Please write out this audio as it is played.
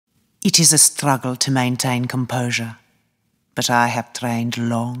It is a struggle to maintain composure, but I have trained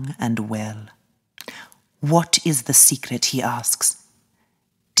long and well. What is the secret, he asks,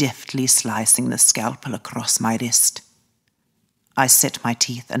 deftly slicing the scalpel across my wrist. I set my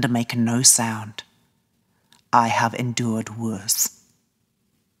teeth and make no sound. I have endured worse.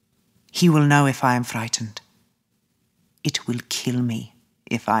 He will know if I am frightened. It will kill me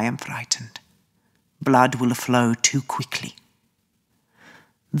if I am frightened. Blood will flow too quickly.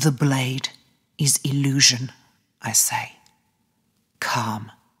 The blade is illusion, I say.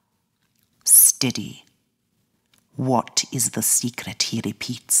 Calm, steady. What is the secret, he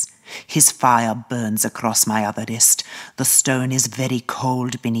repeats. His fire burns across my other wrist. The stone is very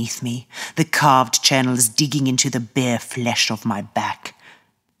cold beneath me, the carved channels digging into the bare flesh of my back.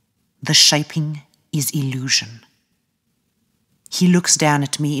 The shaping is illusion. He looks down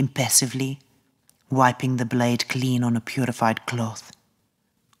at me impassively, wiping the blade clean on a purified cloth.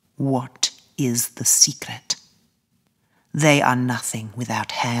 What is the secret? They are nothing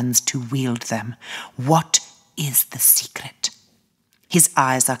without hands to wield them. What is the secret? His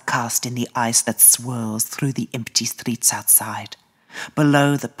eyes are cast in the ice that swirls through the empty streets outside.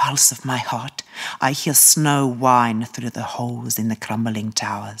 Below the pulse of my heart, I hear snow whine through the holes in the crumbling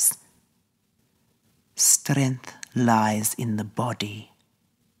towers. Strength lies in the body.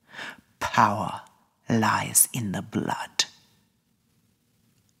 Power lies in the blood.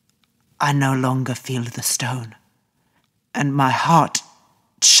 I no longer feel the stone, and my heart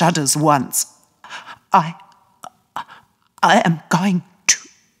shudders once. I am going to...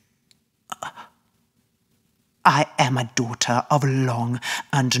 I am a daughter of long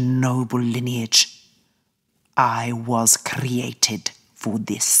and noble lineage. I was created for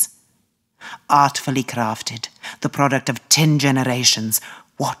this. Artfully crafted, the product of 10 generations.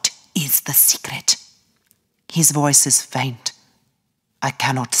 What is the secret? His voice is faint. I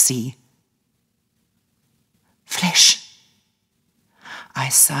cannot see. Flesh, I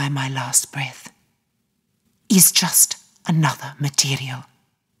sigh my last breath, is just another material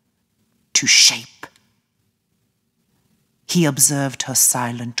to shape. He observed her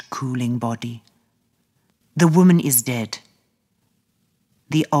silent, cooling body. The woman is dead.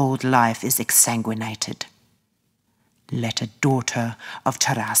 The old life is exsanguinated. Let a daughter of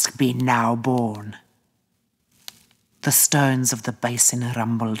Tarask be now born. The stones of the basin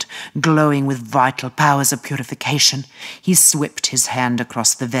rumbled, glowing with vital powers of purification. He swept his hand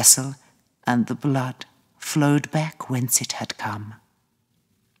across the vessel, and the blood flowed back whence it had come.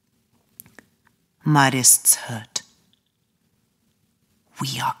 My wrists hurt.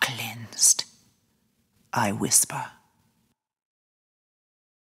 We are cleansed, I whisper.